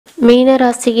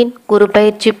மீனராசியின் குரு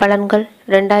பயிற்சி பலன்கள்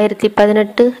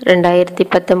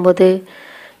 2018-2019.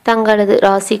 தங்களது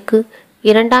ராசிக்கு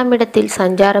 2ஆம் இடத்தில்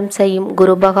சஞ்சாரம் செய்யும்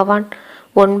குரு பகவான்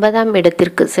 9ஆம்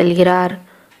இடத்திற்கு செல்கிறார்.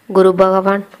 குரு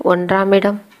பகவான் 1ஆம்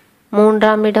இடம்,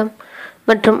 3ஆம் இடம்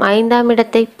மற்றும் 5ஆம்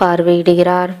இடத்தை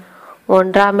பார்வையிடுகிறார்.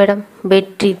 1ஆம் இடம்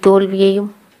வெற்றி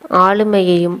தோல்வியையும்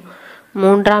ஆளுமையையும்,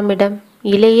 3ஆம் இடம்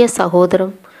இளைய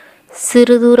சகோதரம்,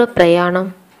 சிறுதூர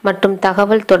பிரயாணம் மற்றும்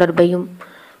தகவல் தொடர்பையும்,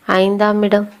 5ஆம்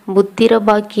இடம் புத்திர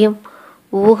பாக்கியம்,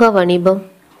 ஊக வணிபம்,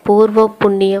 பூர்வ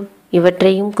புண்ணியம்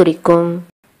இவற்றையும் குறிக்கும்.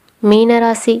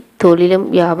 மீனராசி தொழிலும்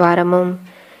வியாபாரமும்.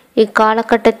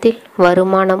 இக்காலகட்டத்தில்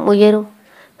வருமானம் உயரும்.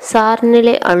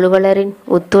 சார்நிலை அலுவலரின்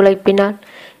ஒத்துழைப்பினால்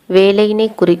வேலையினை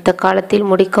குறித்த காலத்தில்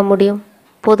முடிக்க முடியும்.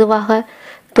 பொதுவாக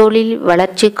தொழில்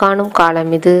வளர்ச்சி காணும்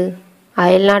காலம் இது.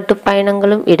 அயல்நாட்டு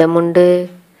பயணங்களும் இடமுண்டு.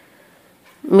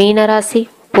 மீனராசி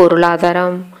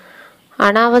பொருளாதாரம்.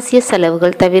 அனாவசிய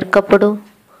செலவுகள் தவிர்க்கப்படும்.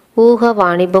 ஊக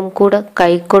வாணிபம் கூட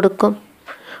கை கொடுக்கும்.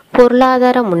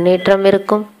 பொருளாதார முன்னேற்றம்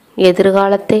இருக்கும்.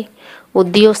 எதிர்காலத்தை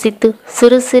உத்தியோசித்து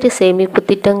சிறு சிறு சேமிப்பு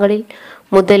திட்டங்களில்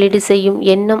முதலீடு செய்யும்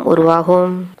எண்ணம்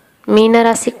உருவாகும்.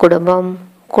 மீனராசி குடும்பம்.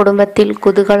 குடும்பத்தில்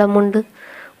குதூகலம் உண்டு.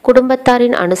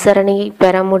 குடும்பத்தாரின் அனுசரணையை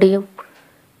பெற முடியும்.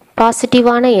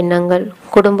 பாசிட்டிவான எண்ணங்கள்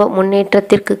குடும்ப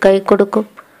முன்னேற்றத்திற்கு கை கொடுக்கும்.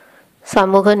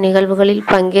 சமூக நிகழ்வுகளில்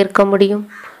பங்கேற்க முடியும்.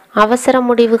 அவசர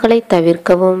முடிவுகளை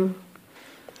தவிர்க்கவும்.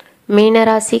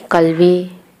 மீனராசி கல்வி.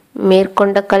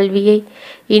 மேற்கொண்ட கல்வியை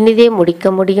இனிதே முடிக்க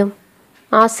முடியும்.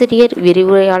 ஆசிரியர்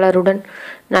விரிவுரையாளருடன்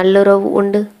நல்லுறவு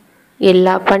உண்டு.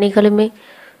 எல்லா பணிகளுமே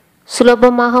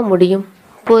சுலபமாக முடியும்.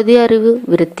 பொது அறிவு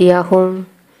விருத்தியாகும்.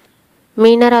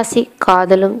 மீனராசி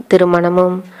காதலும்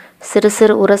திருமணமும். சிறு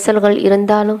சிறு உரசல்கள்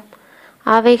இருந்தாலும்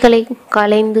அவைகளை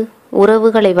களைந்து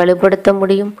உறவுகளை வலுப்படுத்த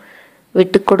முடியும்.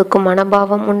 விட்டு கொடுக்கும்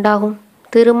மனோபாவம் உண்டாகும்.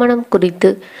 திருமணம் குறித்து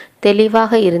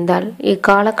தெளிவாக இருந்தால்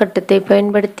இக்காலகட்டத்தை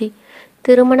பயன்படுத்தி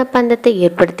திருமண பந்தத்தை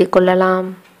ஏற்படுத்தி கொள்ளலாம்.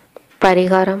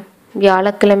 பரிகாரம்: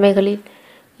 வியாழக்கிழமைகளில்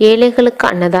ஏழைகளுக்கு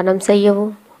அன்னதானம்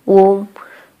செய்யவும். ஓம்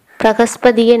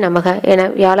பிரகஸ்பதியே நமக என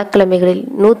வியாழக்கிழமைகளில்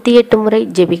 108 முறை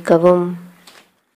ஜெபிக்கவும்.